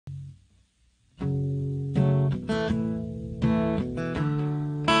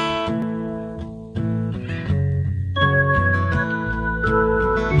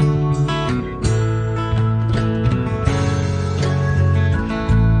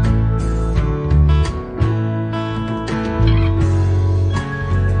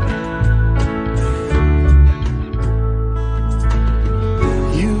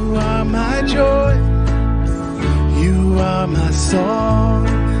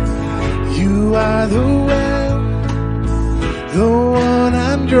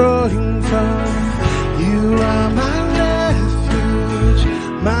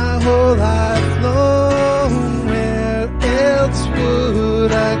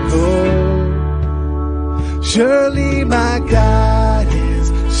Lord. Surely my God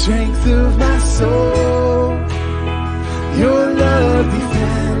is strength of my soul. Your love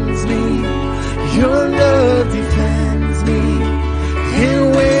defends me. Your love defends me.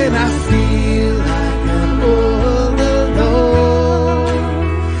 And when I feel like I'm all alone,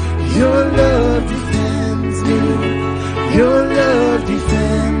 your love defends me. Your love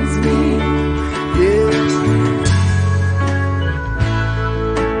defends me. Yeah.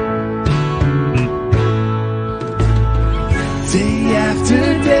 Day after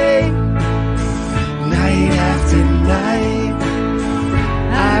day, night after night,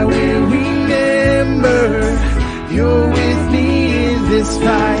 I will remember you're with me in this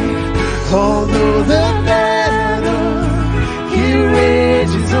fight. Although the battle here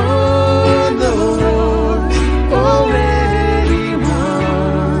rages on, the war's already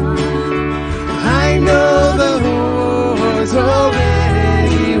won. I know the war's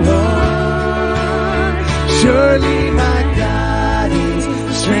already won. Surely my God is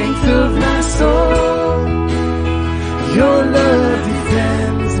the strength of my soul. Your love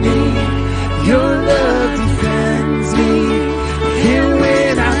defends me. Your love defends me. And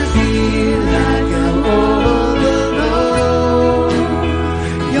when I feel like I'm all alone,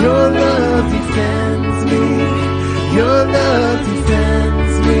 your love defends me. Your love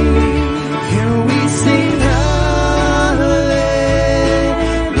defends me. And we sing hallelujah.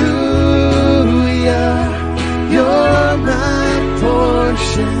 You're my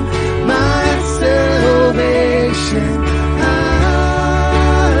portion, my salvation.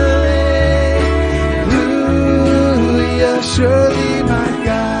 Surely my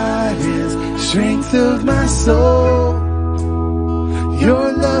God is strength of my soul.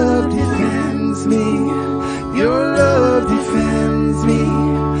 Your love defends me. Your love defends me.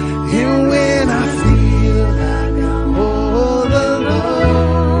 And when I feel like I'm all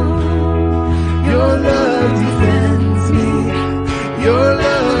alone, your love defends me. Your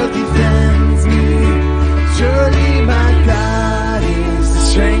love defends me. Surely my God is the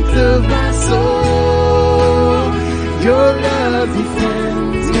strength of my soul. Your love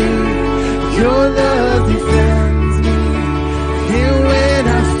defends me. Your love defends me. And when I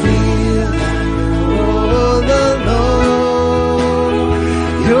feel like I'm all alone,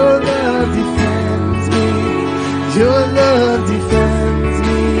 your love defends me. Your love defends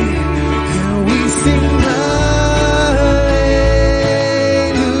me. And we sing hallelujah.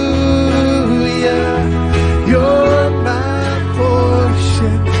 You're my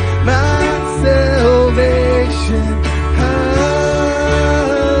portion, my salvation.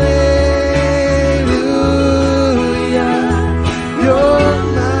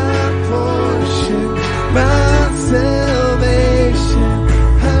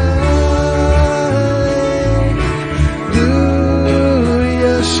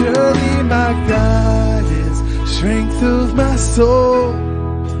 Of my soul,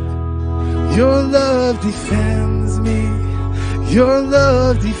 your love defends me. Your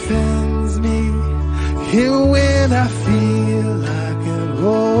love defends me. And when I feel like I'm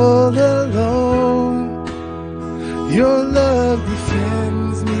all alone, your love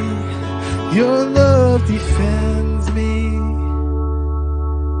defends me. Your love defends me.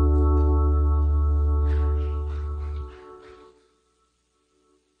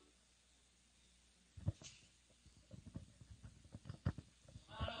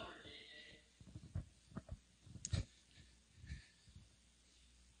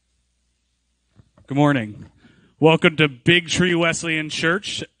 Good morning. Welcome to Big Tree Wesleyan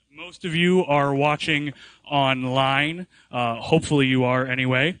Church. Most of you are watching online. Hopefully you are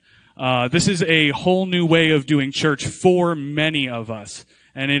anyway. This is a whole new way of doing church for many of us.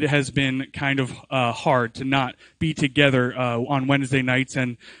 And it has been kind of hard to not be together on Wednesday nights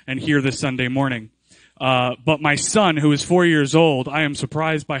and here this Sunday morning. But my son, who is 4 years old, I am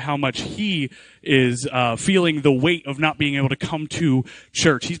surprised by how much he is feeling the weight of not being able to come to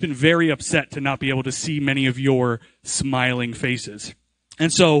church. He's been very upset to not be able to see many of your smiling faces.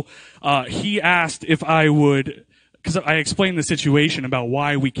 And so he asked if I would, because I explained the situation about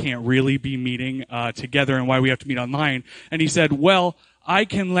why we can't really be meeting together and why we have to meet online. And he said, well, I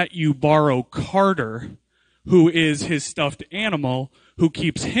can let you borrow Carter, who is his stuffed animal, who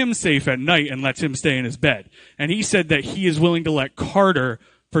keeps him safe at night and lets him stay in his bed. And he said that he is willing to let Carter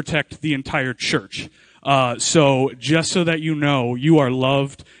protect the entire church. So just so that you know, you are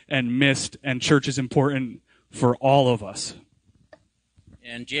loved and missed, and church is important for all of us.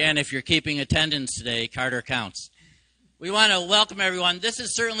 And Jan, if you're keeping attendance today, Carter counts. We want to welcome everyone. This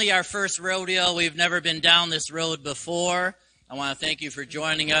is certainly our first rodeo. We've never been down this road before. I want to thank you for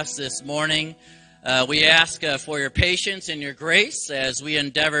joining us this morning. We ask for your patience and your grace as we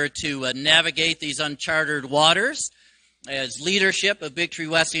endeavor to navigate these uncharted waters. As leadership of Big Tree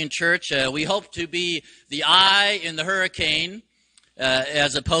Wesleyan Church, we hope to be the eye in the hurricane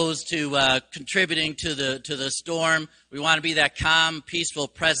as opposed to contributing to the storm. We want to be that calm, peaceful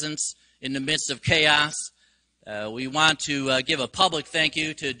presence in the midst of chaos. We want to give a public thank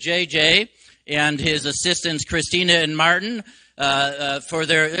you to JJ and his assistants, Christina and Martin, for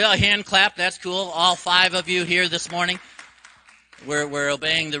their hand clap. That's cool. All 5 of you here this morning. We're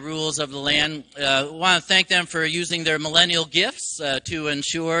obeying the rules of the land. We want to thank them for using their millennial gifts to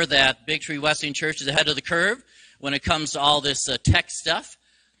ensure that Big Tree Wesleyan Church is ahead of the curve when it comes to all this tech stuff.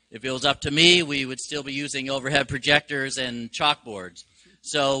 If it was up to me, we would still be using overhead projectors and chalkboards.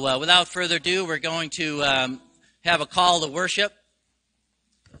 So without further ado, we're going to have a call to worship.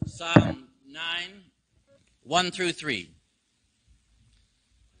 Psalm 9, 1 through 3.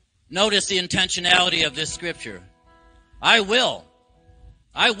 Notice the intentionality of this scripture. I will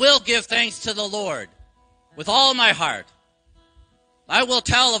give thanks to the Lord with all my heart. I will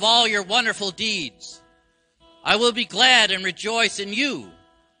tell of all your wonderful deeds. I will be glad and rejoice in you.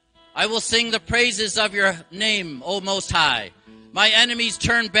 I will sing the praises of your name, O Most High. My enemies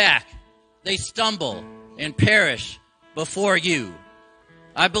turn back. They stumble and perish before you.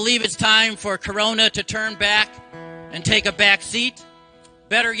 I believe it's time for Corona to turn back and take a back seat.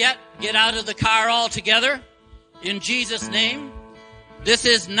 Better yet, get out of the car altogether. In Jesus' name. This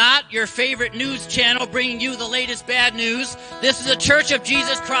is not your favorite news channel bringing you the latest bad news. This is a Church of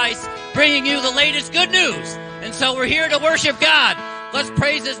Jesus Christ bringing you the latest good news. And so we're here to worship God. Let's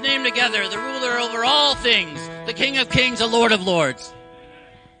praise his name together, the ruler over all things, the King of Kings, the Lord of Lords.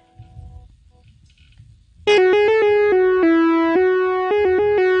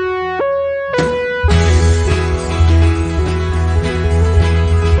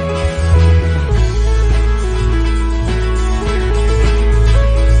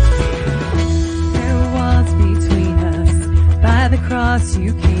 Cross,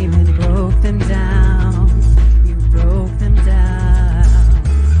 you came and broke them down. You broke them down.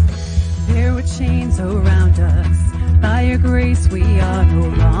 There were chains around us. By your grace, we are no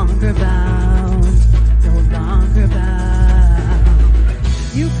longer bound. No longer bound.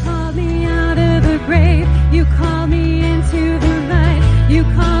 You called me out of the grave. You called me into the light. You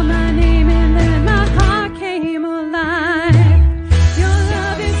called my name and then my heart came alive. Your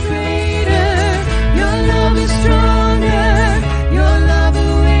love is greater. Your love is stronger. Your love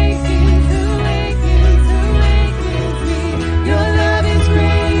awakens me. Your love is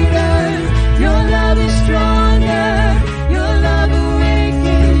greater. Your love is stronger. Your love awakens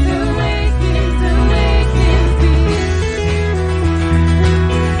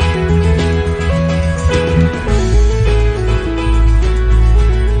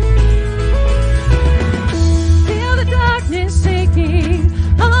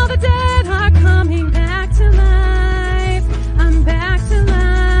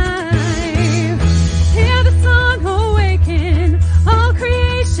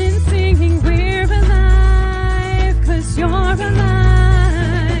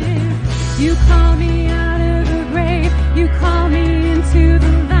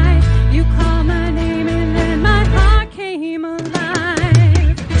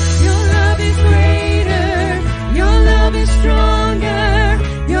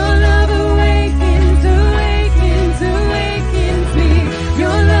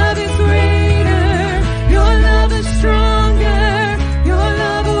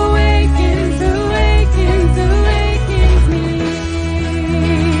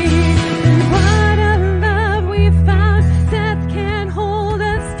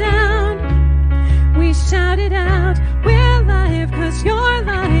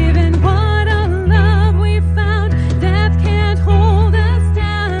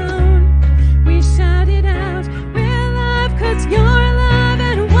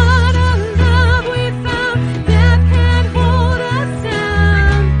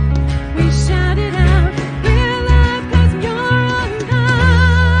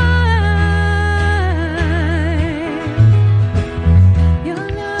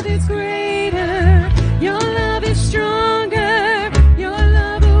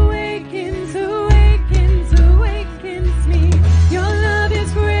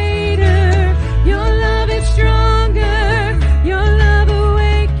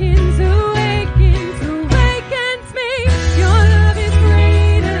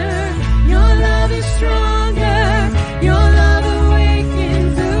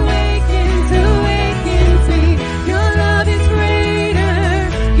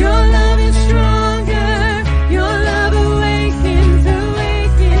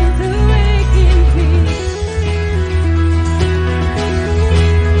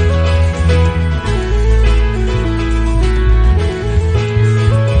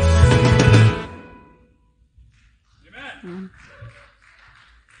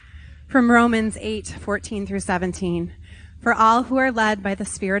from Romans 8:14 through 17. For all who are led by the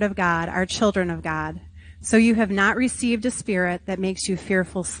Spirit of God are children of God. So you have not received a spirit that makes you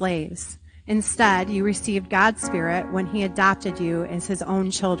fearful slaves. Instead, you received God's Spirit when he adopted you as his own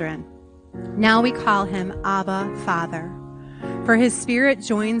children. Now we call him Abba, Father. For his Spirit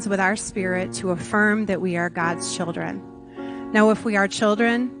joins with our spirit to affirm that we are God's children. Now if we are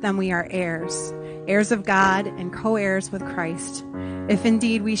children, then we are heirs, heirs of God and co-heirs with Christ, if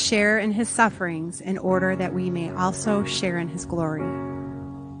indeed we share in his sufferings, in order that we may also share in his glory.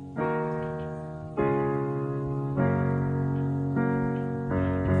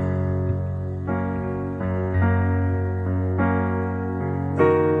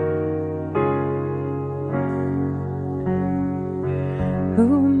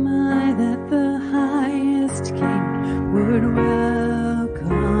 Who am I that the highest King would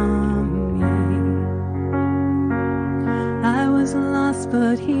welcome me? I was lost,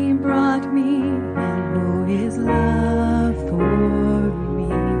 but he brought me in. Oh, his love for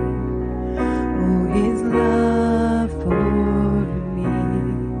me. Oh, his love for me.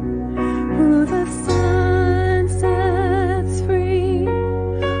 Who the Son sets free.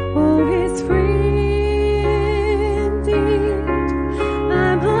 Oh, he's free indeed.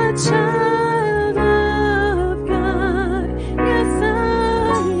 I'm a child of God. Yes, I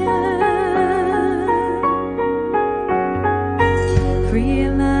am. Free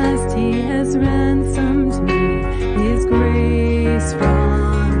at last, he has ransomed me. His grace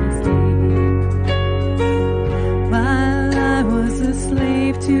from deep. While I was a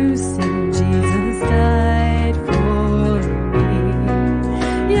slave to sin, Jesus died for me.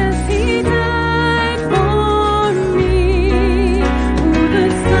 Yes, he died for me. Who the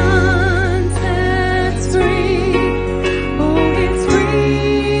Son sets free. Oh, it's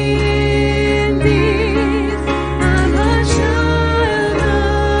free indeed. I'm a child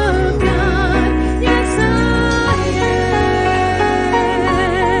of God. Yes, I am.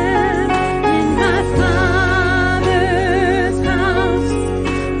 In my Father's house,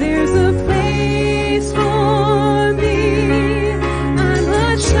 there's a place for me. I'm a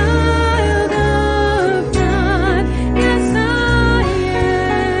child of God. Yes, I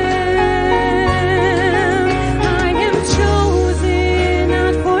am chosen,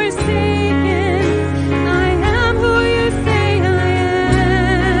 not forsaken. I am who you say I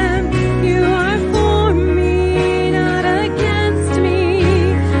am. You are for me, not against me.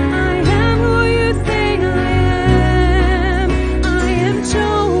 I am who you say I am. I am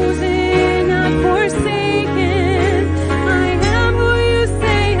chosen, not forsaken. I am who you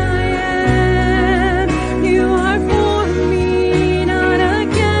say I am. You are for me, not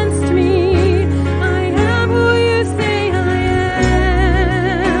against me. I am who you say I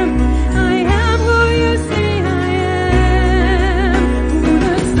am. I am who you say I am. Who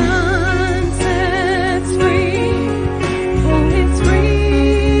the Son sets free. Oh, it's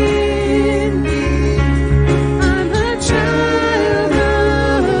free indeed. I'm a child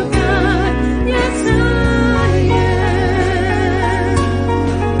of God. Yes, I am.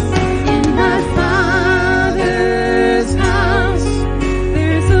 In my Father's house,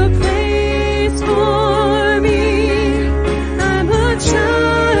 there's a place for me. I'm a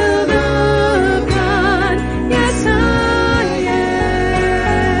child of God. Yes, I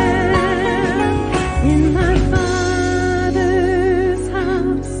am. In my Father's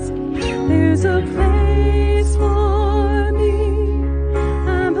house, there's a place for me.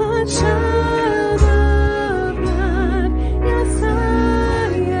 I'm a child of God. Yes, I am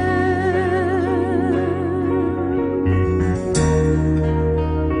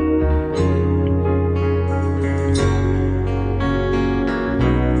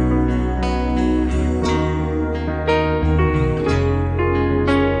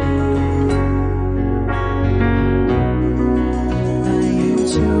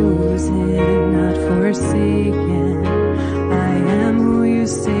chosen, not forsaken. I am who you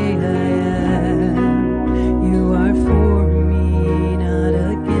say I am. You are for me, not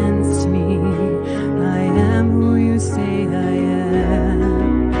against me. I am who you say I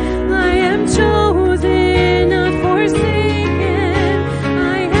am. I am chosen, not forsaken.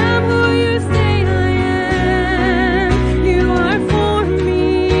 I am who you say I am. You are for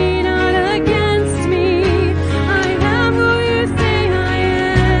me, not against me. I am who you say I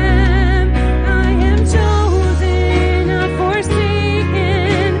am. I am chosen,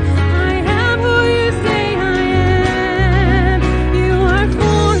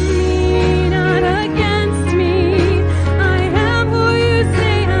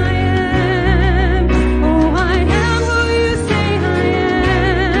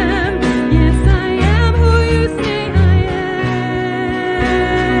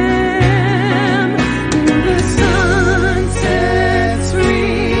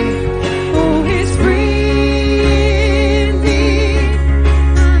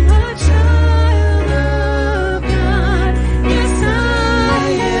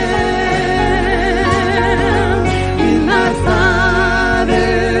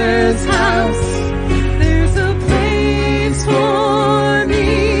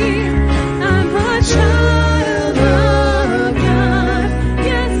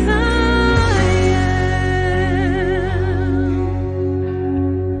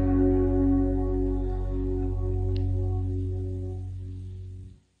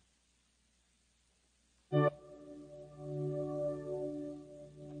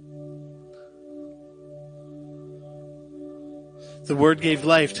 The Word gave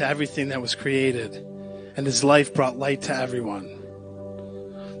life to everything that was created, and His life brought light to everyone.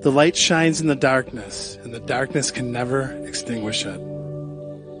 The light shines in the darkness, and the darkness can never extinguish it.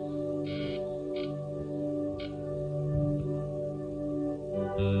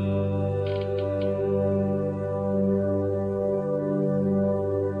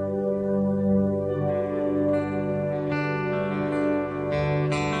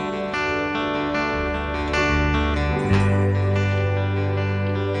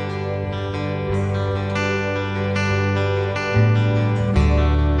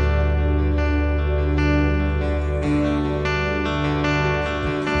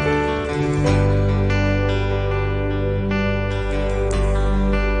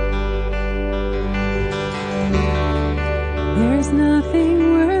 There's nothing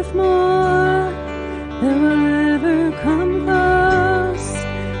worth more that will ever come close.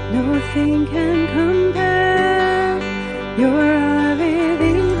 Nothing can compare. You're our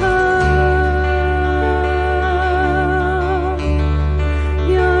living hope.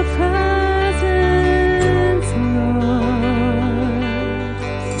 Your presence, Lord.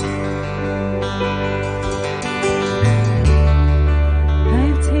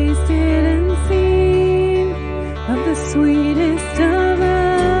 I've tasted and seen of the sweetest of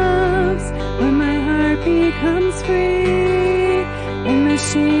loves, when my heart becomes free and my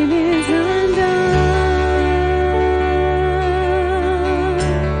shame is undone.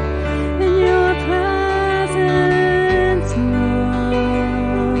 In your presence, Lord.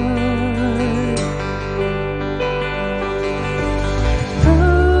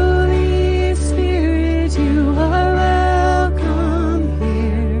 Holy Spirit, you are welcome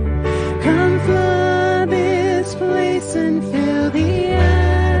here. Come flood this place and fill the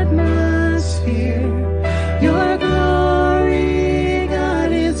atmosphere. Your glory,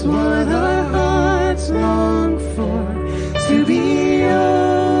 God, is what our hearts long for. To be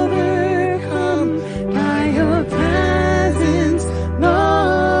overcome by your presence, Lord.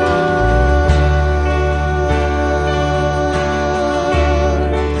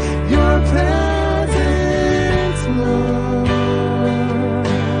 Your presence, Lord.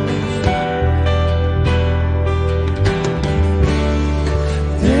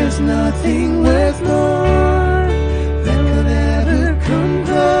 There's nothing worth more that could ever come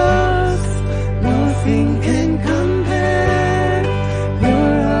close. Nothing can compare.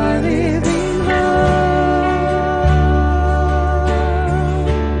 You're our living hope.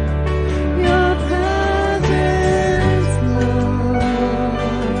 Your presence, Lord.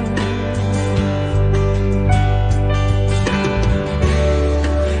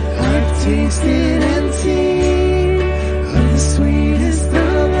 I've tasted and seen of the sweetest of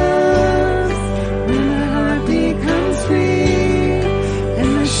loves, when my heart becomes free and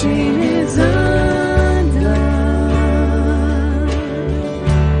my shame is undone.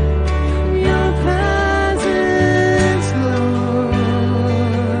 Your presence, Lord.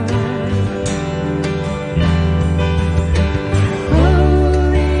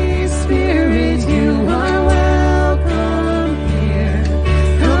 Holy Spirit, you are welcome here.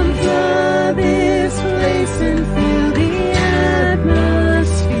 Come flood this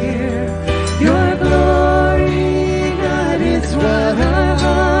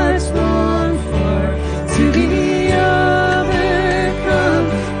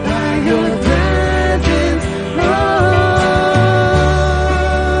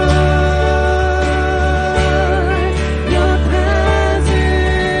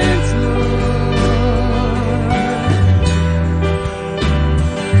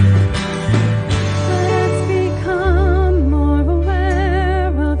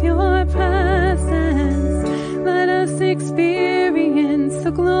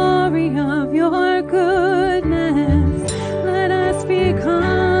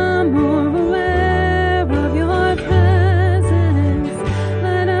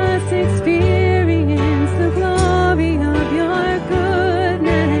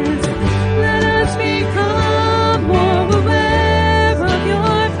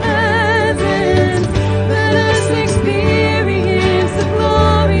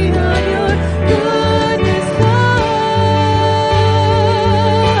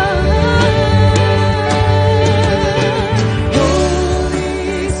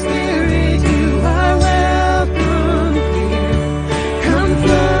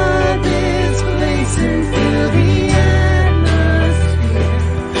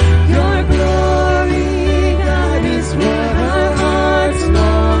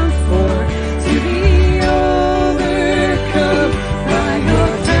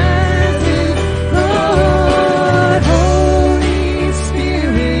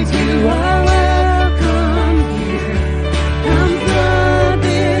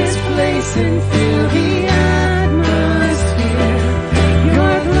grace and fill the atmosphere.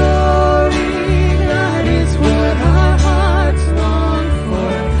 Your glory, God, is what our hearts long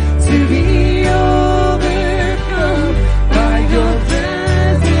for, to be overcome by your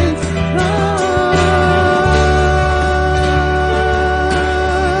presence, Lord.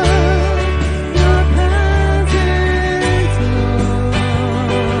 Your presence, Lord.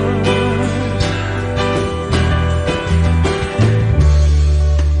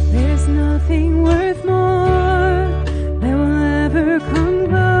 There's nothing worth more that will ever come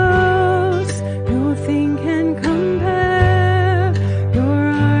close. Nothing can compare. You're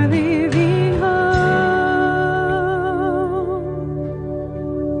our living hope.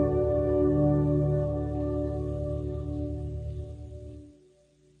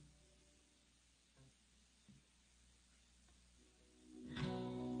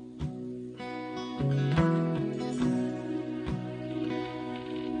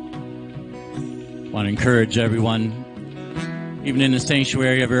 I want to encourage everyone, even in the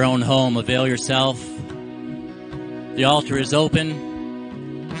sanctuary of your own home, avail yourself. The altar is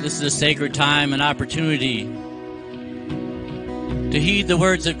open. This is a sacred time and opportunity to heed the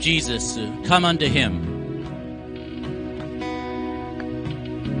words of Jesus, to come unto him.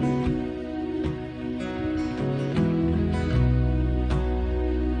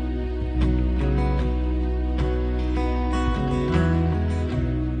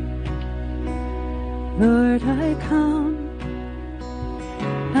 Lord, I come,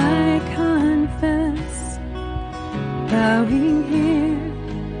 I confess, bowing here,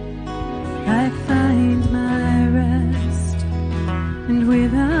 I find my rest, and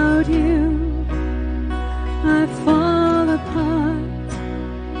without you, I fall apart.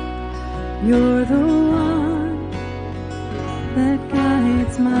 You're the one that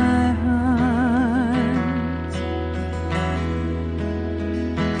guides my heart.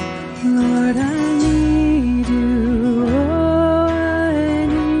 Lord, I need you, oh, I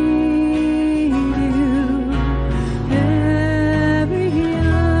need you. Every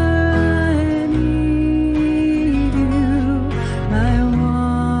hour I need you. My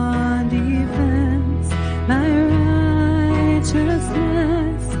one defense, my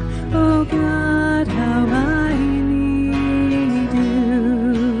righteousness. Oh God, how I need you.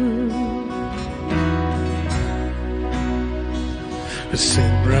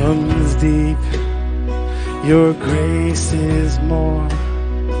 Sin runs deep, your grace is more.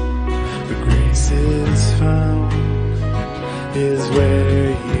 The grace is found is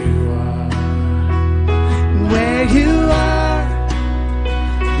where you are. Where you are,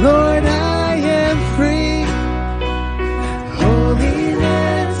 Lord, I am free.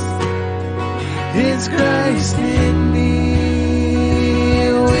 Holiness is Christ in me.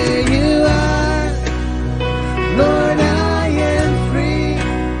 Where you are, Lord, I am free.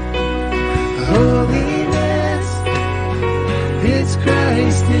 Holiness is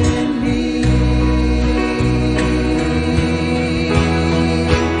Christ in me.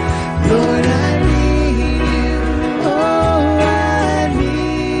 Lord, I need you. Oh, I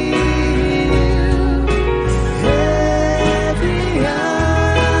need you. Every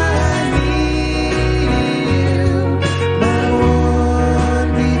hour I need you. My one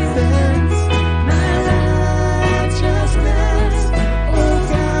defense, my righteousness. Oh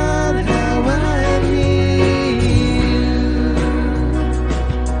God, how I need you.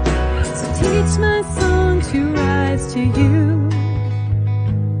 So teach my song to rise to you.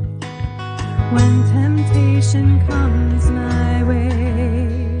 When temptation comes my way,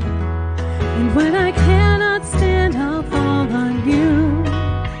 and when I cannot stand, I'll fall on you.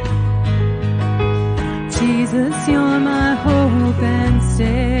 Jesus, you're my hope and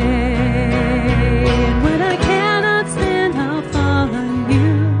stay. And when I cannot stand, I'll fall on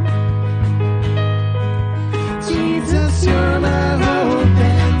you. Jesus, you're my hope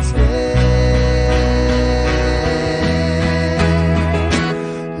and stay.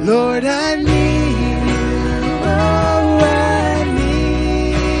 Lord, I need you. Oh, I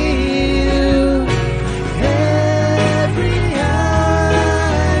need you. Every hour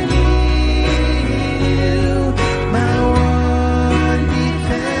I need you. My one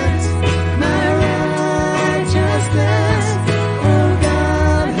defense,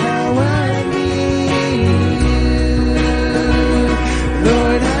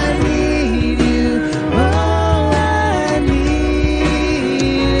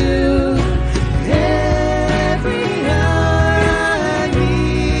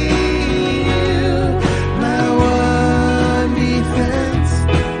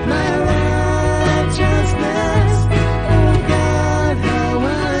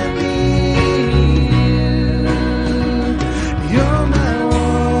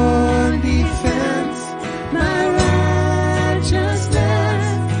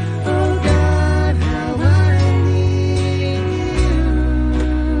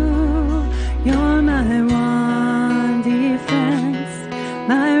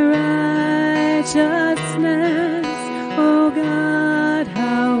 righteousness. Oh God,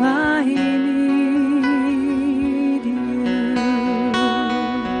 how I need you.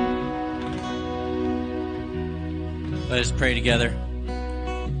 Let us pray together.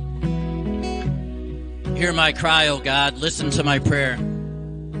 Hear my cry, O God. Listen to my prayer.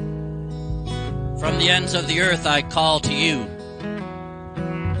 From the ends of the earth I call to you.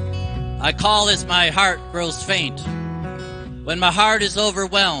 I call as my heart grows faint. When my heart is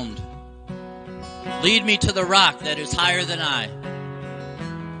overwhelmed, lead me to the rock that is higher than I.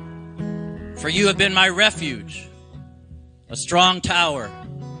 For you have been my refuge, a strong tower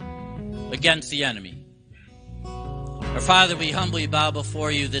against the enemy. Our Father, we humbly bow before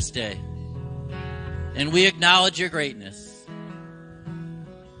you this day, and we acknowledge your greatness.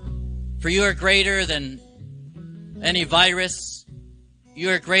 For you are greater than any virus. You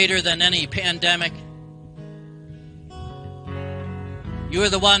are greater than any pandemic. You are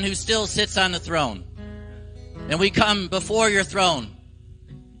the one who still sits on the throne. And we come before your throne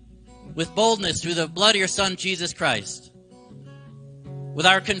with boldness through the blood of your Son, Jesus Christ. With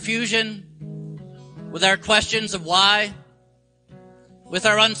our confusion, with our questions of why, with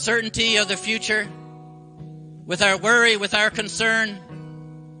our uncertainty of the future, with our worry, with our concern.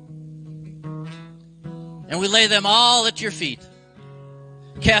 And we lay them all at your feet,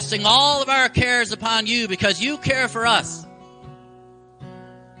 casting all of our cares upon you because you care for us.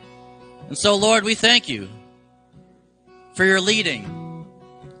 And so, Lord, we thank you for your leading.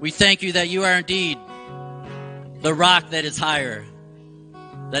 We thank you that you are indeed the rock that is higher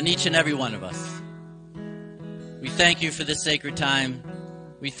than each and every one of us. We thank you for this sacred time.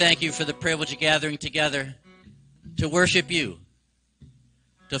 We thank you for the privilege of gathering together to worship you,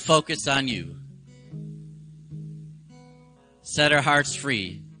 to focus on you. Set our hearts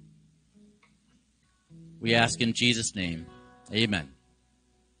free. We ask in Jesus' name. Amen.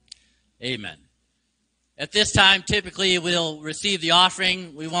 Amen. At this time, typically we'll receive the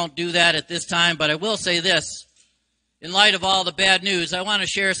offering. We won't do that at this time, but I will say this. In light of all the bad news, I want to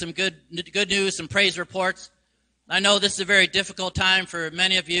share some good news, some praise reports. I know this is a very difficult time for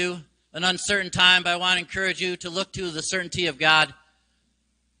many of you, an uncertain time, but I want to encourage you to look to the certainty of God.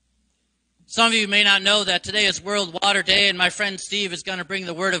 Some of you may not know that today is World Water Day, and my friend Steve is going to bring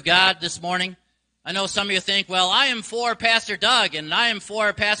the Word of God this morning. I know some of you think, well, I am for Pastor Doug, and I am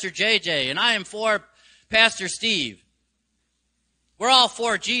for Pastor JJ, and I am for Pastor Steve. We're all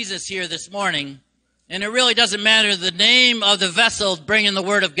for Jesus here this morning, and it really doesn't matter the name of the vessel bringing the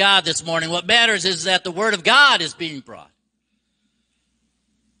Word of God this morning. What matters is that the Word of God is being brought.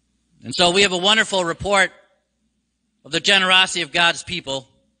 And so we have a wonderful report of the generosity of God's people.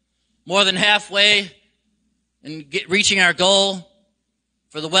 More than halfway in reaching our goal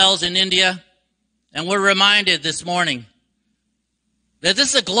for the wells in India. And we're reminded this morning that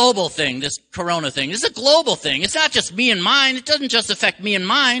this is a global thing, this corona thing. This is a global thing. It's not just me and mine. It doesn't just affect me and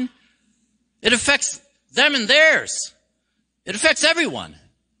mine. It affects them and theirs. It affects everyone.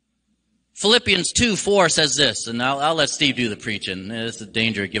 Philippians 2:4 says this, and I'll let Steve do the preaching. It's the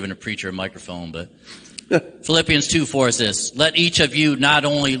danger of giving a preacher a microphone, but Philippians 2:4 is this: let each of you not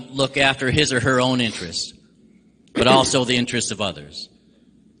only look after his or her own interests, but also the interests of others.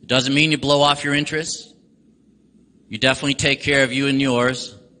 It doesn't mean you blow off your interests. You definitely take care of you and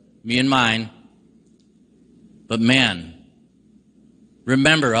yours, me and mine. But man,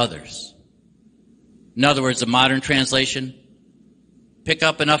 remember others. In other words, the modern translation, pick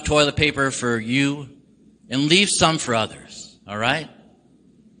up enough toilet paper for you and leave some for others, all right?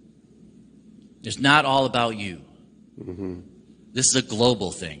 It's not all about you. Mm-hmm. This is a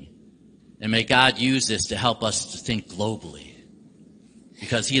global thing. And may God use this to help us to think globally.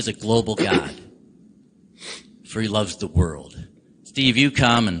 Because he is a global God. For he loves the world. Steve, you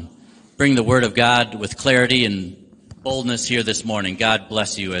come and bring the word of God with clarity and boldness here this morning. God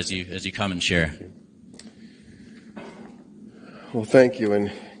bless you as you come and share. Well, thank you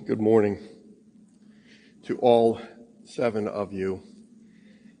and good morning to all 7 of you.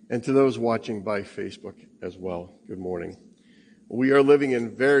 And to those watching by Facebook as well, good morning. We are living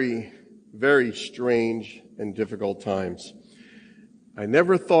in very, very strange and difficult times. I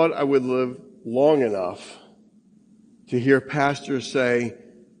never thought I would live long enough to hear pastors say,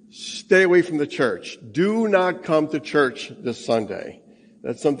 stay away from the church. Do not come to church this Sunday.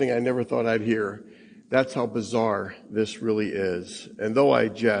 That's something I never thought I'd hear. That's how bizarre this really is. And though I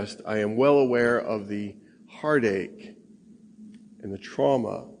jest, I am well aware of the heartache and the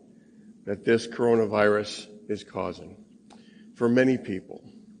trauma that this coronavirus is causing for many people.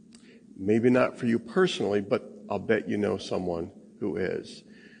 Maybe not for you personally, but I'll bet you know someone who is.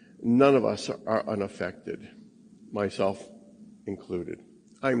 None of us are unaffected, myself included.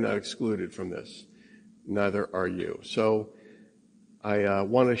 I'm not excluded from this. Neither are you. So I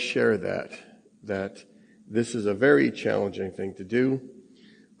want to share that this is a very challenging thing to do.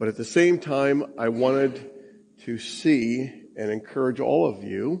 But at the same time, I wanted to see and encourage all of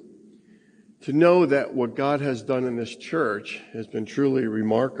you to know that what God has done in this church has been truly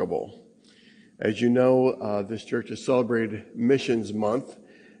remarkable. As you know, this church has celebrated Missions Month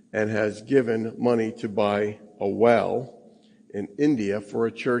and has given money to buy a well in India for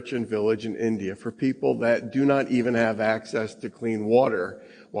a church and village in India for people that do not even have access to clean water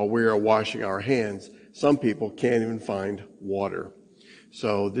while we are washing our hands. Some people can't even find water.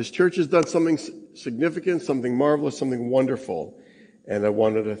 So this church has done something significant, something marvelous, something wonderful, and I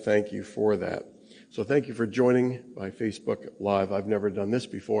wanted to thank you for that. So thank you for joining by Facebook Live. I've never done this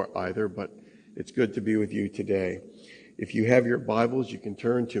before either, but it's good to be with you today. If you have your Bibles, you can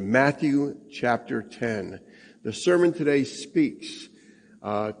turn to Matthew chapter 10. The sermon today speaks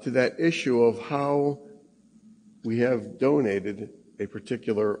to that issue of how we have donated a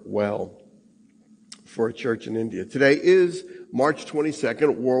particular well for a church in India. Today is March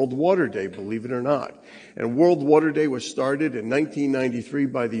 22nd, World Water Day, believe it or not. And World Water Day was started in 1993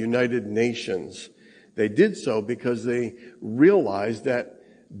 by the United Nations. They did so because they realized that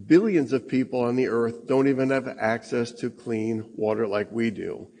billions of people on the earth don't even have access to clean water like we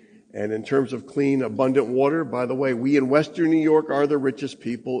do. And in terms of clean, abundant water, by the way, we in Western New York are the richest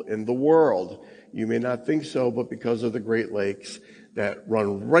people in the world. You may not think so, but because of the Great Lakes that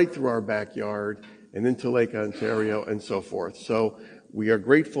run right through our backyard and into Lake Ontario and so forth. So we are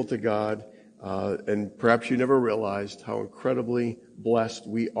grateful to God, and perhaps you never realized how incredibly blessed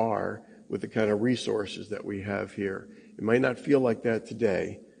we are with the kind of resources that we have here. It might not feel like that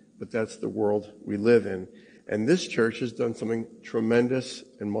today, but that's the world we live in. And this church has done something tremendous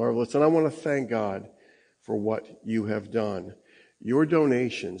and marvelous. And I want to thank God for what you have done. Your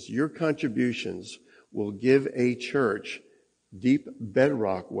donations, your contributions will give a church deep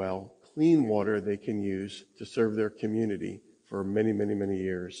bedrock well, clean water they can use to serve their community for many, many, many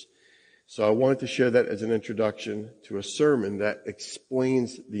years. So I wanted to share that as an introduction to a sermon that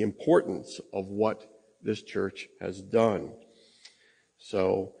explains the importance of what this church has done.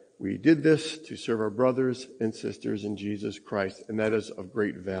 So we did this to serve our brothers and sisters in Jesus Christ, and that is of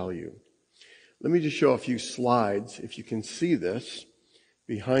great value. Let me just show a few slides, if you can see this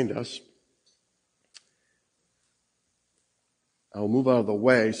behind us. I'll move out of the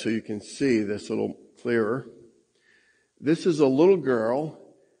way so you can see this a little clearer. This is a little girl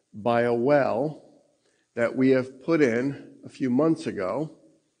by a well that we have put in a few months ago.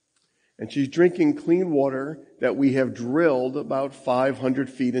 And she's drinking clean water that we have drilled about 500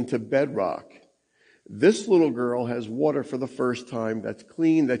 feet into bedrock. This little girl has water for the first time that's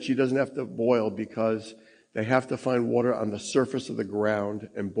clean, that she doesn't have to boil because they have to find water on the surface of the ground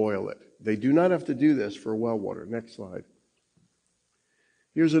and boil it. They do not have to do this for well water. Next slide.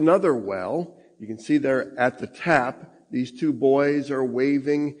 Here's another well. You can see there at the tap, these two boys are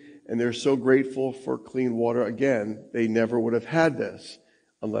waving, and they're so grateful for clean water. Again, they never would have had this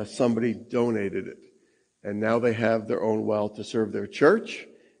unless somebody donated it. And now they have their own well to serve their church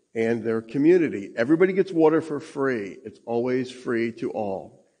and their community. Everybody gets water for free. It's always free to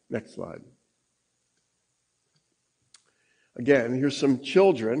all. Next slide. Again, here's some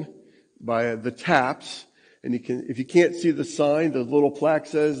children by the taps. And if you can't see the sign, the little plaque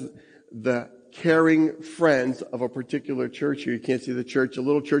says the caring friends of a particular church here. You can't see the church, a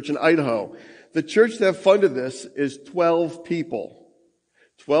little church in Idaho. The church that funded this is 12 people.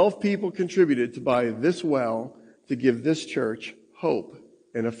 12 people contributed to buy this well to give this church hope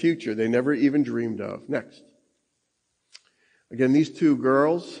and a future they never even dreamed of. Next. Again, these two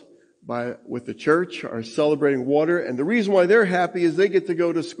girls with the church are celebrating water, and the reason why they're happy is they get to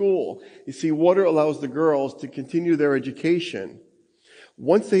go to school. You see, water allows the girls to continue their education.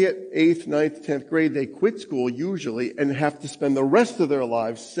 Once they hit 8th, 9th, 10th grade, they quit school usually and have to spend the rest of their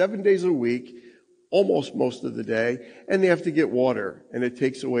lives 7 days a week, almost most of the day, and they have to get water, and it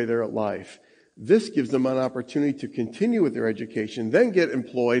takes away their life. This gives them an opportunity to continue with their education, then get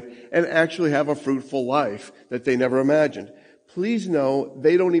employed, and actually have a fruitful life that they never imagined. Please know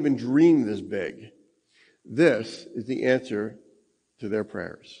they don't even dream this big. This is the answer to their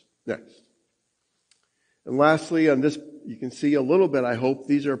prayers. Next. And lastly, on this, you can see a little bit, I hope,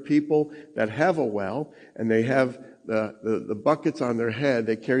 these are people that have a well, and they have the buckets on their head.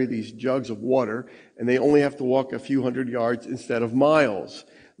 They carry these jugs of water, and they only have to walk a few hundred yards instead of miles.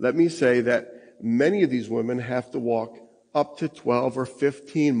 Let me say that many of these women have to walk up to 12 or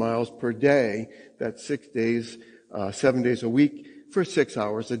 15 miles per day. That's 6 days, 7 days a week for 6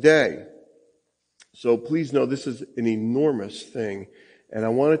 hours a day. So please know this is an enormous thing, And I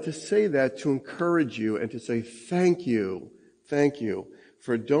wanted to say that to encourage you and to say thank you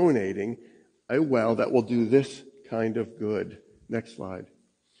for donating a well that will do this kind of good. Next slide.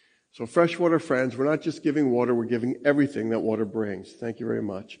 So Freshwater Friends, we're not just giving water, we're giving everything that water brings. Thank you very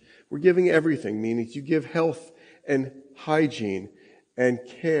much. We're giving everything, meaning you give health and hygiene and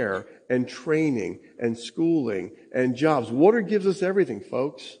care and training and schooling and jobs. Water gives us everything,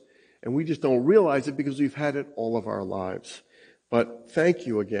 folks. And we just don't realize it because we've had it all of our lives. But thank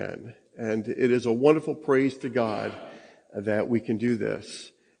you again. And it is a wonderful praise to God that we can do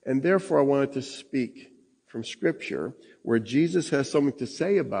this. And therefore, I wanted to speak from Scripture where Jesus has something to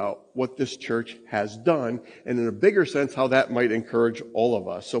say about what this church has done, and in a bigger sense, how that might encourage all of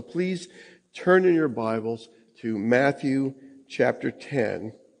us. So please turn in your Bibles to Matthew chapter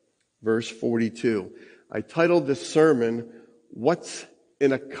 10, verse 42. I titled this sermon, What's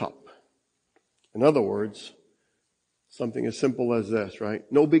in a Cup? In other words, something as simple as this, right?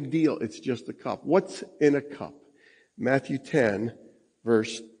 No big deal. It's just a cup. What's in a cup? Matthew 10,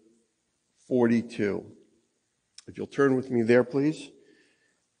 verse 42. If you'll turn with me there, please.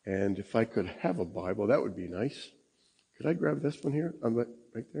 And if I could have a Bible, that would be nice. Could I grab this one here?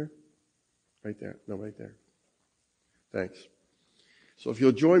 Right there? Right there. No, right there. Thanks. So if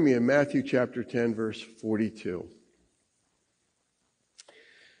you'll join me in Matthew chapter 10, verse 42.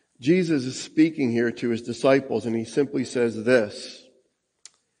 Jesus is speaking here to his disciples, and he simply says this.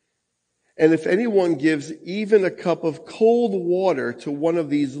 And if anyone gives even a cup of cold water to one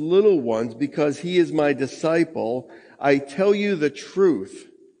of these little ones because he is my disciple, I tell you the truth,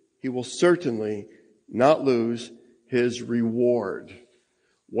 he will certainly not lose his reward.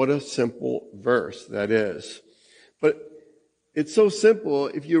 What a simple verse that is. But it's so simple,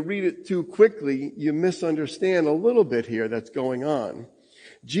 if you read it too quickly, you misunderstand a little bit here that's going on.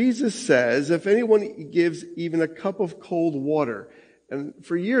 Jesus says, if anyone gives even a cup of cold water, and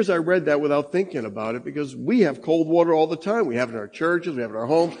for years I read that without thinking about it because we have cold water all the time. We have it in our churches, we have it in our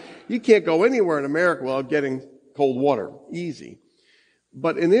homes. You can't go anywhere in America without getting cold water. Easy.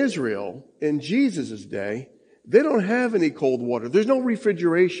 But in Israel, in Jesus' day, they don't have any cold water. There's no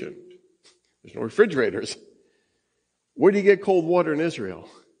refrigeration. There's no refrigerators. Where do you get cold water in Israel?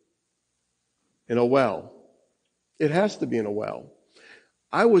 In a well. It has to be in a well.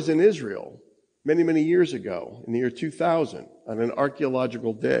 I was in Israel many, many years ago, in the year 2000, on an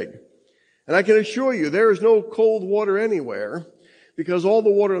archaeological dig. And I can assure you, there is no cold water anywhere because all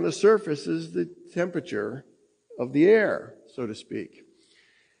the water on the surface is the temperature of the air, so to speak.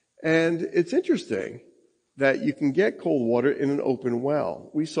 And it's interesting that you can get cold water in an open well.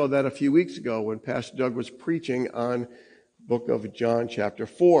 We saw that a few weeks ago when Pastor Doug was preaching on book of John chapter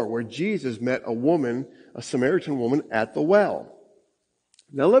 4, where Jesus met a woman, a Samaritan woman, at the well.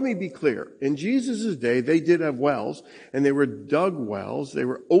 Now let me be clear. In Jesus' day, they did have wells, and they were dug wells. They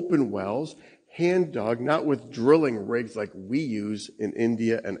were open wells, hand dug, not with drilling rigs like we use in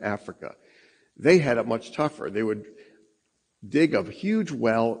India and Africa. They had it much tougher. They would dig a huge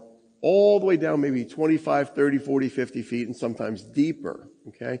well all the way down maybe 25, 30, 40, 50 feet, and sometimes deeper.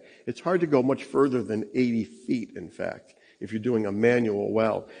 Okay? It's hard to go much further than 80 feet, in fact, if you're doing a manual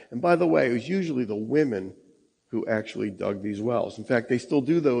well. And by the way, it was usually the women who actually dug these wells. In fact, they still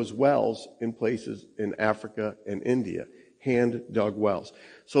do those wells in places in Africa and India, hand-dug wells.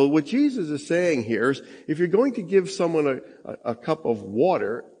 So what Jesus is saying here is, if you're going to give someone a cup of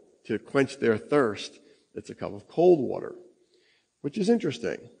water to quench their thirst, it's a cup of cold water, which is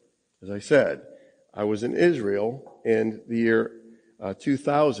interesting. As I said, I was in Israel in the year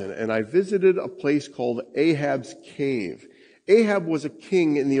 2000, and I visited a place called Ahab's Cave. Ahab was a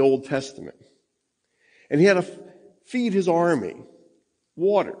king in the Old Testament. And he had to feed his army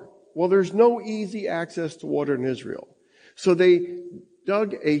water. Well, there's no easy access to water in Israel. So they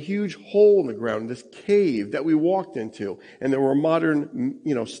dug a huge hole in the ground, this cave that we walked into. And there were modern,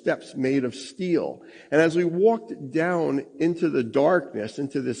 steps made of steel. And as we walked down into the darkness,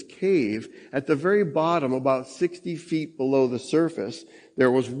 into this cave, at the very bottom, about 60 feet below the surface,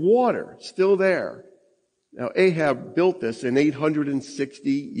 there was water still there. Now, Ahab built this in 860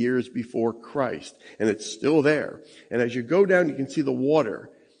 years before Christ, and it's still there. And as you go down, you can see the water.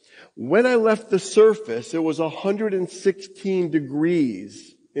 When I left the surface, it was 116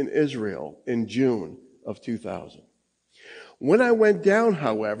 degrees in Israel in June of 2000. When I went down,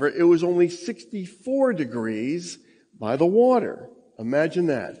 however, it was only 64 degrees by the water. Imagine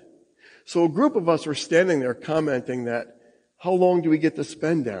that. So a group of us were standing there commenting that, how long do we get to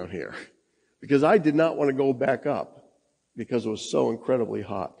spend down here? Because I did not want to go back up because it was so incredibly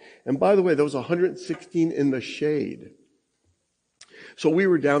hot. And by the way, there was 116 in the shade. So we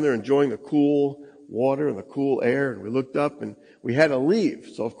were down there enjoying the cool water and the cool air, and we looked up and we had to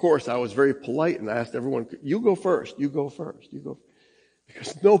leave. So of course I was very polite and I asked everyone, you go first, you go first, you go first.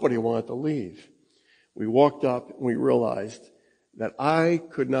 Because nobody wanted to leave. We walked up and we realized that I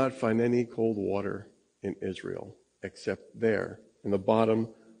could not find any cold water in Israel except there in the bottom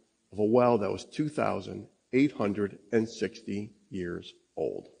of a well that was 2,860 years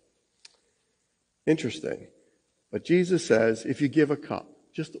old. Interesting. But Jesus says if you give a cup,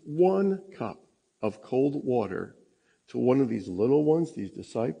 just one cup of cold water to one of these little ones, these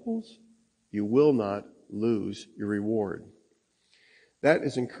disciples, you will not lose your reward. That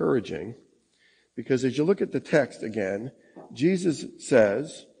is encouraging because as you look at the text again, Jesus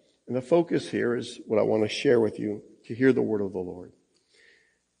says, and the focus here is what I want to share with you to hear the word of the Lord.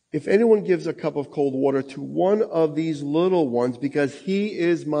 If anyone gives a cup of cold water to one of these little ones because he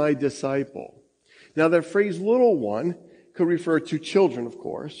is my disciple. Now that phrase little one could refer to children, of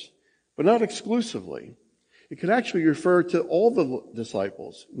course, but not exclusively. It could actually refer to all the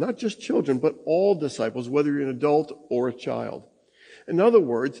disciples, not just children, but all disciples, whether you're an adult or a child. In other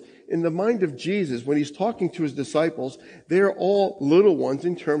words, in the mind of Jesus, when he's talking to his disciples, they're all little ones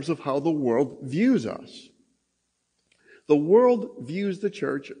in terms of how the world views us. The world views the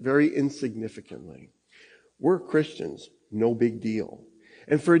church very insignificantly. We're Christians, no big deal.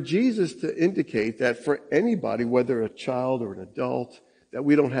 And for Jesus to indicate that for anybody, whether a child or an adult, that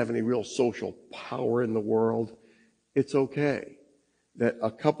we don't have any real social power in the world, it's okay that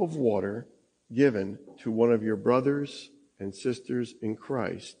a cup of water given to one of your brothers and sisters in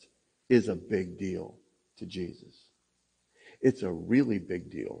Christ is a big deal to Jesus. It's a really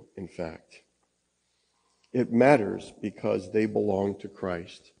big deal, in fact. It matters because they belong to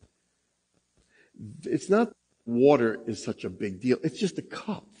Christ. It's not water is such a big deal. It's just a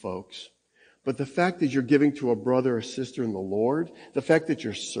cup, folks. But the fact that you're giving to a brother or sister in the Lord, the fact that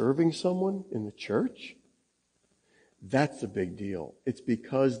you're serving someone in the church, that's a big deal. It's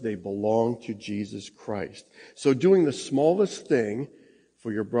because they belong to Jesus Christ. So doing the smallest thing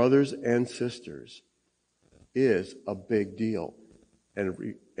for your brothers and sisters is a big deal.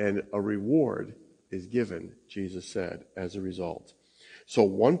 And a reward is given, Jesus said, as a result. So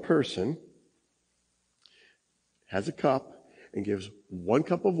one person has a cup and gives one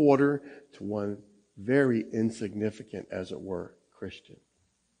cup of water to one very insignificant, as it were, Christian.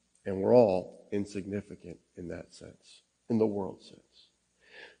 And we're all insignificant in that sense, in the world sense.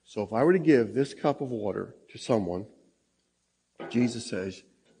 So if I were to give this cup of water to someone, Jesus says,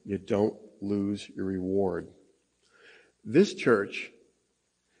 you don't lose your reward. This church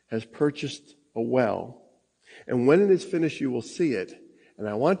has purchased a well, and when it is finished, you will see it. And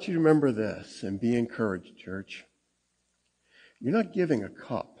I want you to remember this and be encouraged, church. You're not giving a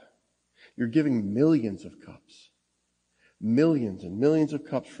cup. You're giving millions of cups. Millions and millions of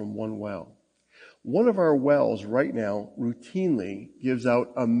cups from one well. One of our wells right now routinely gives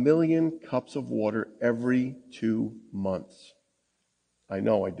out 1 million cups of water every 2 months. I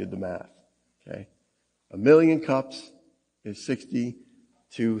know, I did the math. Okay? 1 million cups is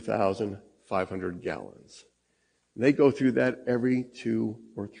 62,500 gallons. And they go through that every 2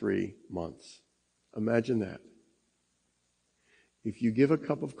 or 3 months. Imagine that. If you give a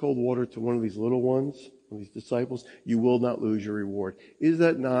cup of cold water to one of these little ones, one of these disciples, you will not lose your reward. Is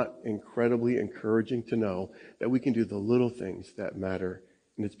that not incredibly encouraging to know that we can do the little things that matter,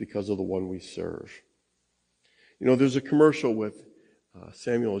 and it's because of the one we serve? You know, there's a commercial with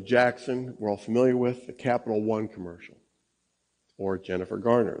Samuel Jackson we're all familiar with, the Capital One commercial, or Jennifer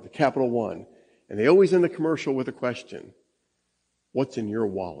Garner, the Capital One. And they always end the commercial with a question, what's in your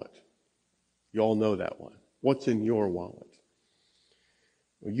wallet? You all know that one. What's in your wallet?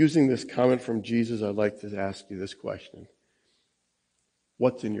 Well, using this comment from Jesus, I'd like to ask you this question.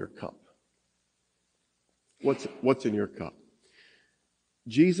 What's in your cup? What's in your cup?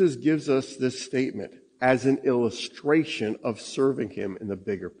 Jesus gives us this statement as an illustration of serving him in the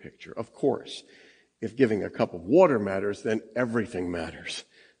bigger picture. Of course, if giving a cup of water matters, then everything matters.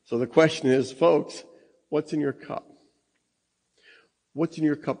 So the question is, folks, what's in your cup? What's in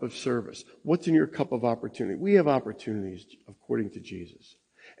your cup of service? What's in your cup of opportunity? We have opportunities according to Jesus.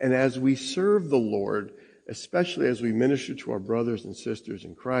 And as we serve the Lord, especially as we minister to our brothers and sisters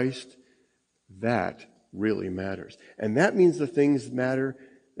in Christ, that really matters. And that means the things matter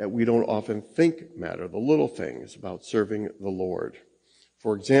that we don't often think matter, the little things about serving the Lord.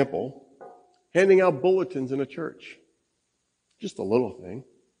 For example, handing out bulletins in a church. Just a little thing.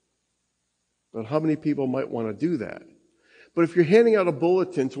 But how many people might want to do that? But if you're handing out a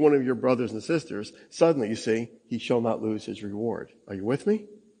bulletin to one of your brothers and sisters, suddenly you say, he shall not lose his reward. Are you with me?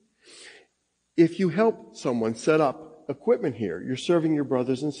 If you help someone set up equipment here, you're serving your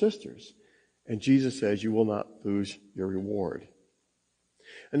brothers and sisters. And Jesus says you will not lose your reward.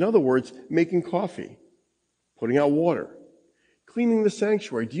 In other words, making coffee, putting out water, cleaning the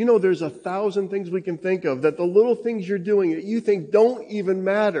sanctuary. Do you know there's 1,000 things we can think of that the little things you're doing that you think don't even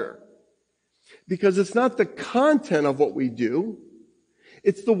matter? Because it's not the content of what we do,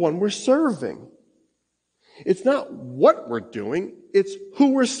 it's the one we're serving. It's not what we're doing, it's who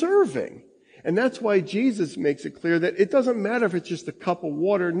we're serving. And that's why Jesus makes it clear that it doesn't matter if it's just a cup of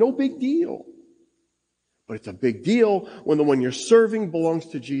water, no big deal. But it's a big deal when the one you're serving belongs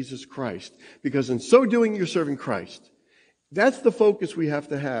to Jesus Christ. Because in so doing, you're serving Christ. That's the focus we have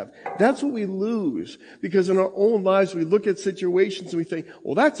to have. That's what we lose. Because in our own lives, we look at situations and we think,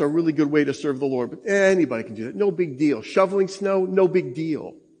 well, that's a really good way to serve the Lord. But anybody can do that. No big deal. Shoveling snow, no big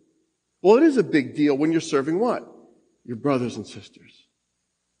deal. Well, it is a big deal when you're serving what? Your brothers and sisters.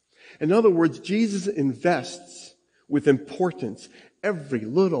 In other words, Jesus invests with importance every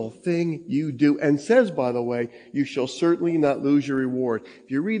little thing you do, and says, by the way, you shall certainly not lose your reward.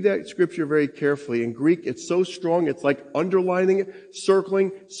 If you read that scripture very carefully, in Greek, it's so strong, it's like underlining it,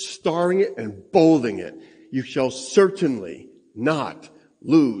 circling, starring it, and bolding it. You shall certainly not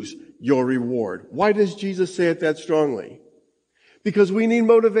lose your reward. Why does Jesus say it that strongly? Because we need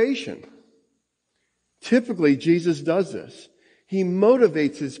motivation. Typically, Jesus does this. He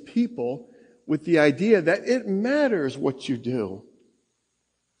motivates his people with the idea that it matters what you do.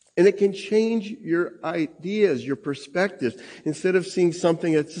 And it can change your ideas, your perspectives. Instead of seeing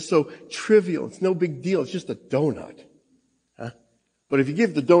something that's just so trivial, it's no big deal, it's just a donut. Huh? But if you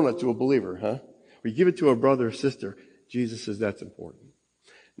give the donut to a believer, or you give it to a brother or sister, Jesus says that's important.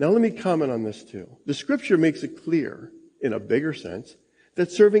 Now let me comment on this too. The scripture makes it clear, in a bigger sense,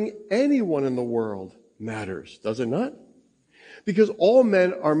 that serving anyone in the world matters, does it not? Because all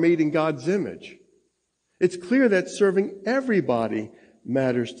men are made in God's image. It's clear that serving everybody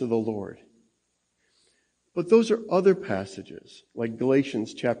matters to the Lord. But those are other passages, like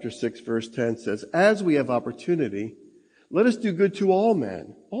Galatians chapter 6, verse 10 says, as we have opportunity, let us do good to all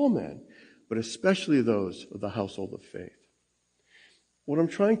men, but especially those of the household of faith. What I'm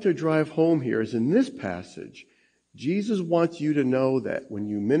trying to drive home here is in this passage, Jesus wants you to know that when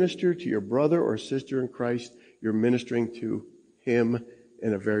you minister to your brother or sister in Christ, you're ministering to him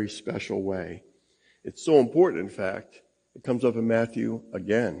in a very special way. It's so important, in fact, it comes up in Matthew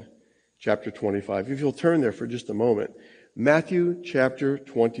again, chapter 25. If you'll turn there for just a moment. Matthew chapter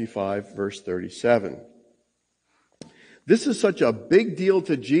 25, verse 37. This is such a big deal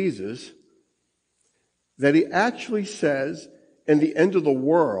to Jesus that he actually says, in the end of the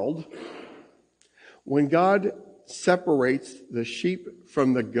world, when God separates the sheep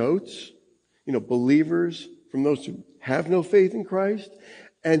from the goats, believers from those who have no faith in Christ,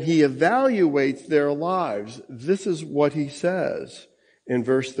 and he evaluates their lives, this is what he says in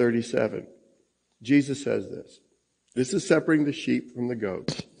verse 37. Jesus says this. This is separating the sheep from the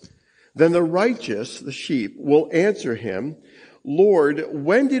goats. Then the righteous, the sheep, will answer him, Lord,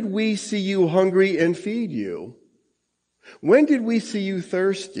 when did we see you hungry and feed you? When did we see you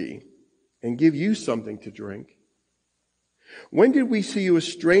thirsty and give you something to drink? When did we see you a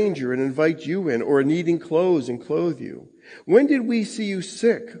stranger and invite you in, or needing clothes and clothe you? When did we see you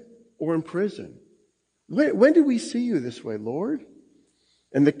sick or in prison? When did we see you this way, Lord?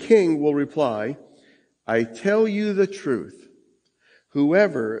 And the king will reply, I tell you the truth.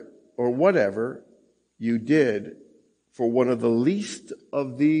 Whoever or whatever you did for one of the least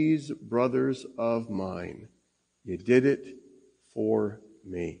of these brothers of mine, you did it for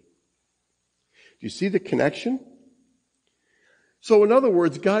me. Do you see the connection? So in other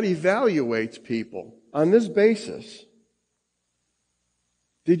words, God evaluates people on this basis.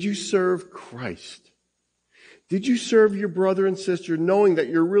 Did you serve Christ? Did you serve your brother and sister knowing that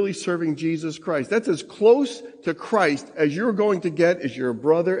you're really serving Jesus Christ? That's as close to Christ as you're going to get as your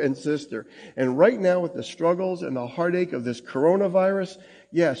brother and sister. And right now with the struggles and the heartache of this coronavirus,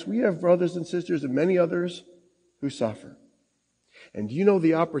 yes, we have brothers and sisters and many others who suffer. And do you know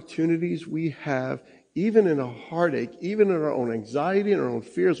the opportunities we have, even in a heartache, even in our own anxiety and our own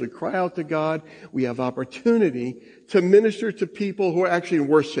fears, we cry out to God, we have opportunity to minister to people who are actually in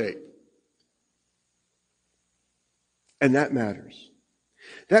worse shape. And that matters.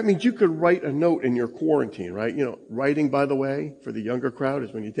 That means you could write a note in your quarantine, right? Writing, by the way, for the younger crowd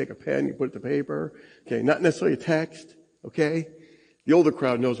is when you take a pen, you put it to paper. Okay, not necessarily a text, okay? The older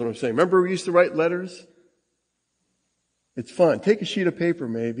crowd knows what I'm saying. Remember we used to write letters? It's fun. Take a sheet of paper,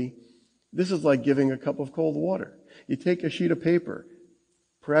 maybe. This is like giving a cup of cold water. You take a sheet of paper.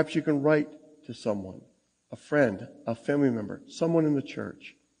 Perhaps you can write to someone, a friend, a family member, someone in the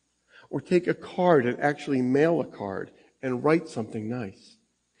church. Or take a card and actually mail a card and write something nice.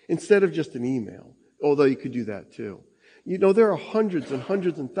 instead of just an email, although you could do that too. You know, there are hundreds and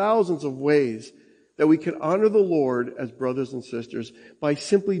hundreds and thousands of ways that we can honor the Lord as brothers and sisters by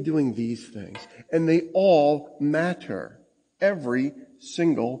simply doing these things. And they all matter. Every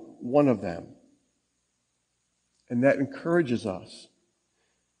single one of them. And that encourages us.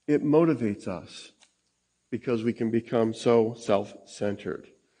 It motivates us because we can become so self-centered.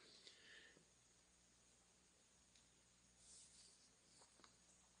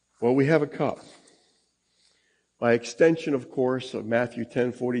 Well, we have a cup. By extension, of course, of Matthew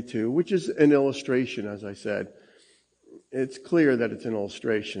 10:42, which is an illustration, as I said. It's clear that it's an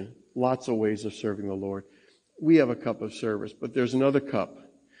illustration. Lots of ways of serving the Lord. We have a cup of service, but there's another cup.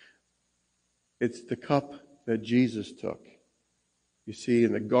 It's the cup that Jesus took. You see,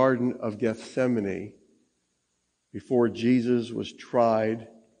 in the Garden of Gethsemane, before Jesus was tried,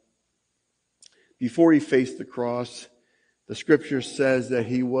 before he faced the cross, the scripture says that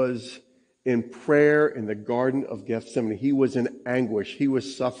he was in prayer in the Garden of Gethsemane. He was in anguish. He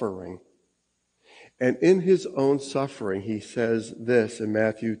was suffering. And in his own suffering, he says this in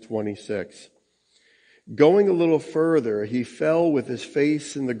Matthew 26. Going a little further, he fell with his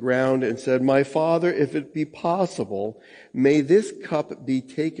face in the ground and said, "My Father, if it be possible, may this cup be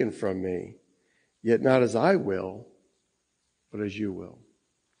taken from me. Yet not as I will, but as you will."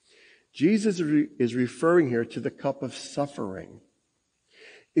 Jesus is referring here to the cup of suffering.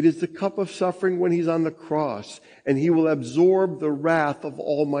 It is the cup of suffering when he's on the cross, and he will absorb the wrath of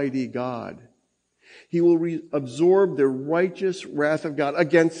Almighty God. He will absorb the righteous wrath of God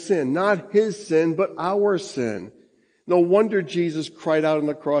against sin. Not his sin, but our sin. No wonder Jesus cried out on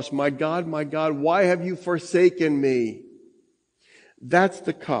the cross, my God, why have you forsaken me?" That's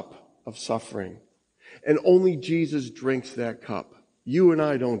the cup of suffering. And only Jesus drinks that cup. You and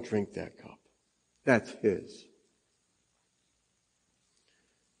I don't drink that cup. That's his.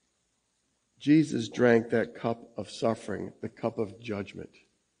 Jesus drank that cup of suffering, the cup of judgment,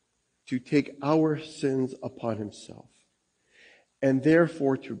 to take our sins upon himself, and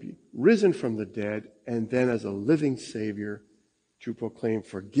therefore to be risen from the dead, and then as a living Savior to proclaim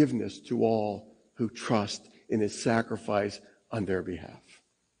forgiveness to all who trust in his sacrifice on their behalf.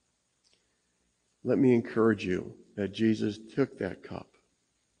 Let me encourage you that Jesus took that cup,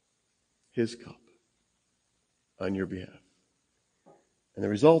 his cup, on your behalf. And the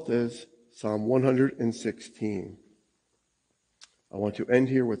result is Psalm 116. I want to end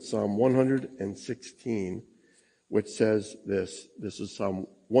here with Psalm 116, which says this. This is Psalm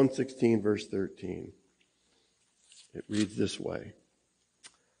 116, verse 13. It reads this way.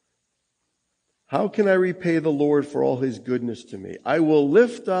 "How can I repay the Lord for all his goodness to me? I will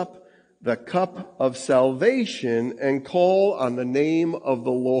lift up the cup of salvation and call on the name of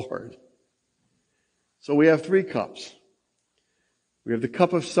the Lord." So we have three cups. We have the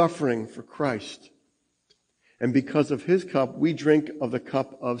cup of suffering for Christ. And because of his cup, we drink of the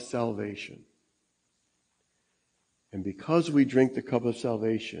cup of salvation. And because we drink the cup of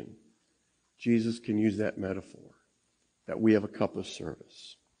salvation, Jesus can use that metaphor, that we have a cup of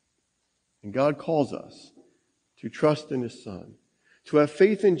service. And God calls us to trust in his Son, to have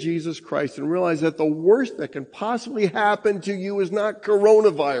faith in Jesus Christ, and realize that the worst that can possibly happen to you is not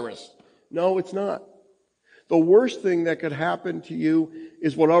coronavirus. No, it's not. The worst thing that could happen to you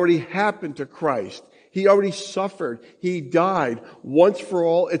is what already happened to Christ. He already suffered. He died once for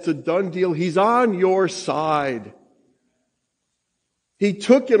all. It's a done deal. He's on your side. He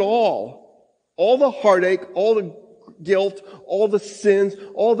took it all the heartache, all the guilt, all the sins,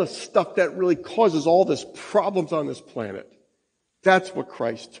 all the stuff that really causes all this problems on this planet. That's what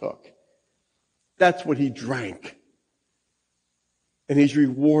Christ took. That's what he drank. And he's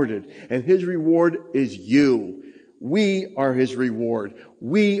rewarded. And his reward is you. We are his reward.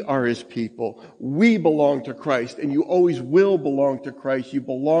 We are his people. We belong to Christ. And you always will belong to Christ. You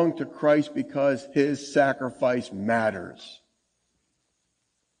belong to Christ because his sacrifice matters.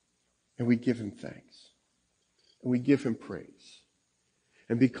 And we give him thanks. And we give him praise.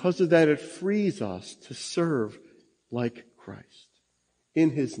 And because of that, it frees us to serve like Christ.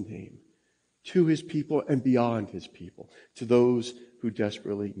 In his name. To his people and beyond his people. To those who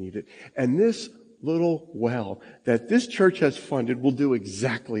desperately need it. And this little well that this church has funded will do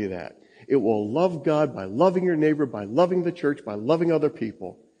exactly that. It will love God by loving your neighbor, by loving the church, by loving other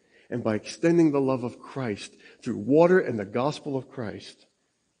people, and by extending the love of Christ through water and the gospel of Christ.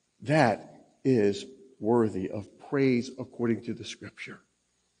 That is worthy of praise according to the scripture.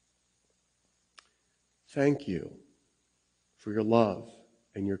 Thank you for your love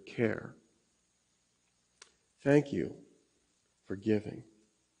and your care. Thank you for giving.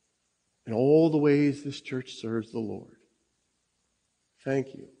 In all the ways this church serves the Lord.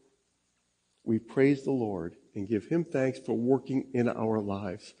 thank you. We praise the Lord and give him thanks for working in our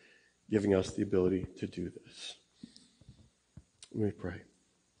lives, giving us the ability to do this. Let me pray.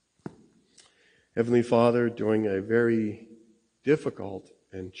 Heavenly Father, during a very difficult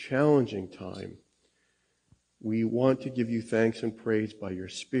and challenging time, we want to give you thanks and praise by your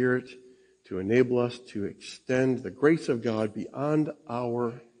Spirit to enable us to extend the grace of God beyond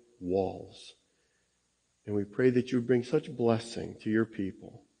our walls. And we pray that you would bring such blessing to your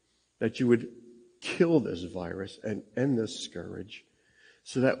people, that you would kill this virus and end this scourge,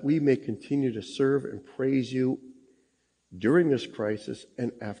 so that we may continue to serve and praise you during this crisis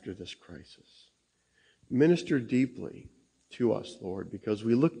and after this crisis. Minister deeply to us, Lord, because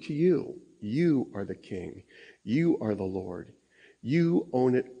we look to you. You are the King. You are the Lord. You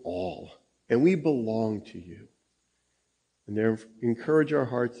own it all, and we belong to you. And therefore, encourage our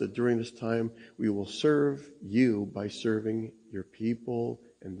hearts that during this time we will serve you by serving your people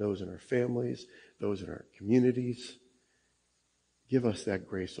and those in our families, those in our communities. Give us that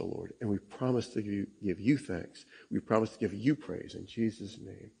grace, O Lord, and we promise to give you thanks. We promise to give you praise. In Jesus'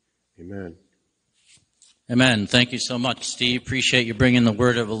 name, amen. Amen. Thank you so much, Steve. Appreciate you bringing the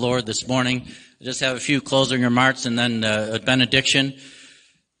word of the Lord this morning. I just have a few closing remarks and then a benediction.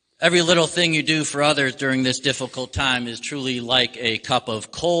 Every little thing you do for others during this difficult time is truly like a cup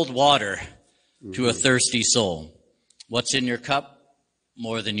of cold water to a thirsty soul. What's in your cup?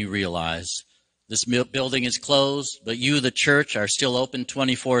 More than you realize. This building is closed, but you, the church, are still open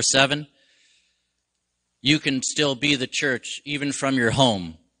 24/7. You can still be the church even from your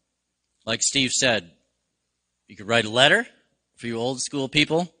home. Like Steve said, you could write a letter for you old school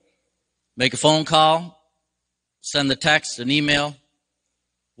people, make a phone call, send the text, an email,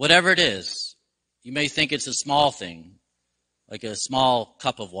 whatever it is. You may think it's a small thing, like a small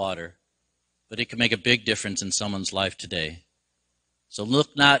cup of water, but it can make a big difference in someone's life today. So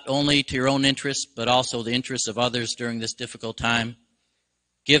look not only to your own interests, but also the interests of others during this difficult time.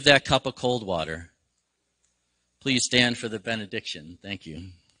 Give that cup of cold water. Please stand for the benediction. Thank you.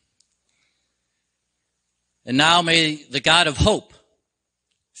 And now may the God of hope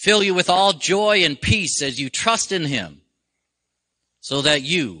fill you with all joy and peace as you trust in him, so that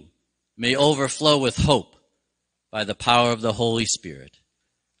you may overflow with hope by the power of the Holy Spirit.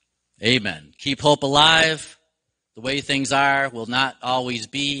 Amen. Keep hope alive. The way things are will not always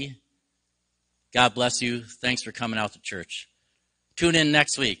be. God bless you. Thanks for coming out to church. Tune in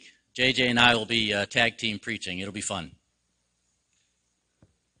next week. JJ and I will be tag team preaching. It'll be fun.